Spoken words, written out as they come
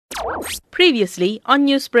Previously on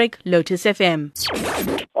Newsbreak, Lotus FM.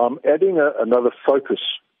 I'm adding another focus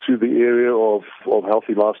to the area of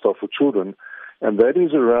healthy lifestyle for children, and that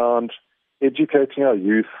is around educating our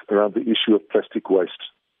youth around the issue of plastic waste.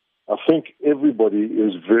 I think everybody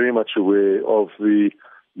is very much aware of the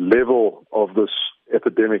level of this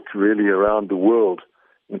epidemic really around the world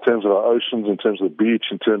in terms of our oceans, in terms of the beach,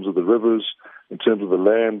 in terms of the rivers, in terms of the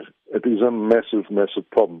land. It is a massive, massive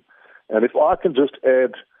problem. And if I can just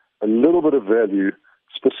add a little bit of value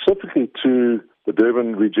specifically to the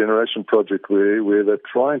Durban Regeneration Project where they're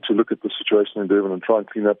trying to look at the situation in Durban and try and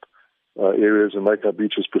clean up areas and make our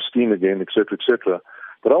beaches pristine again, etc., etc.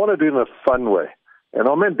 But I want to do it in a fun way. And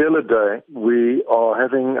on Mandela Day, we are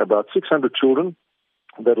having about 600 children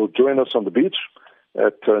that will join us on the beach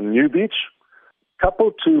at New Beach.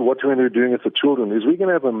 Coupled to what we're going to be doing with the children is we're going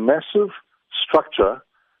to have a massive structure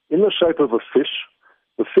in the shape of a fish.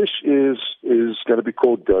 The fish is going to be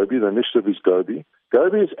called goby. The initiative is goby.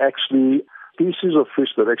 Goby is actually a species of fish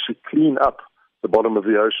that actually clean up the bottom of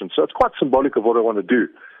the ocean. So it's quite symbolic of what I want to do.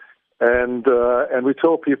 And we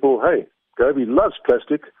tell people, hey, goby loves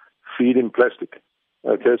plastic, feed him plastic.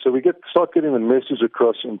 Okay, so we start getting the message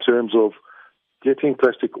across in terms of getting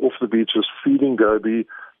plastic off the beaches, feeding goby.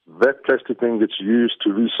 That plastic thing gets used to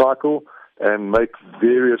recycle and make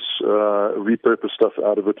various repurposed stuff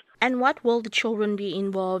out of it. And what will the children be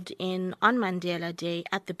involved in on Mandela Day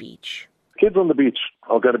at the beach? Kids on the beach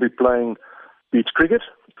are going to be playing beach cricket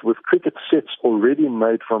with cricket sets already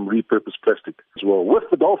made from repurposed plastic as well, with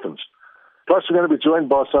the dolphins. Plus, we're going to be joined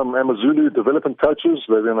by some Amazulu development coaches.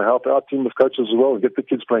 They're going to help our team of coaches as well and get the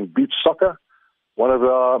kids playing beach soccer. One of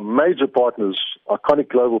our major partners, iconic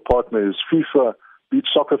global partner, is FIFA Beach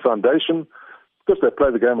Soccer Foundation. Because they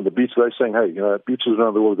play the game on the beach, they're saying, hey, beaches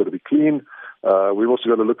around the world have got to be clean. We've also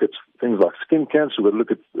got to look at things like skin cancer. We've got to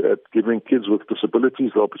look at giving kids with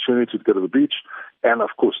disabilities the opportunity to go to the beach. And, of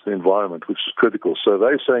course, the environment, which is critical. So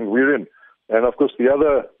they're saying we're in. And, of course, the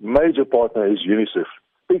other major partner is UNICEF.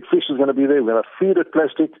 Big Fish is going to be there. We're going to feed it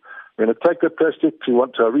plastic. We're going to take that plastic to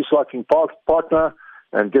a recycling partner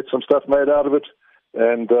and get some stuff made out of it.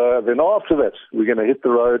 And then after that, we're going to hit the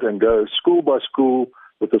road and go school by school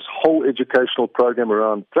with this whole educational program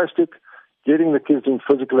around plastic, getting the kids in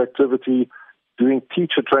physical activity, doing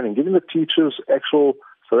teacher training, giving the teachers actual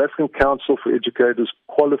South African Council for Educators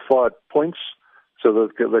qualified points so that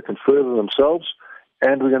they can further themselves.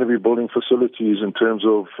 And we're going to be building facilities in terms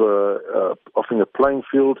of offering a playing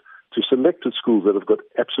field to selected schools that have got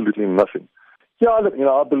absolutely nothing. Yeah, look,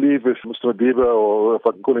 I believe if Mr. Mandela, or if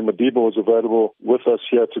I can call him Mandela, was available with us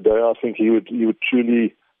here today, I think he would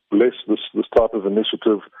truly bless this type of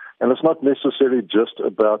initiative. And it's not necessarily just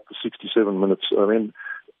about the 67 minutes. I mean,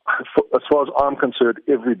 as far as I'm concerned,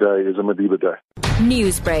 every day is a Mandela Day.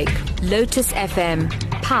 Newsbreak, Lotus FM,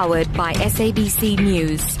 powered by SABC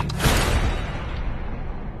News.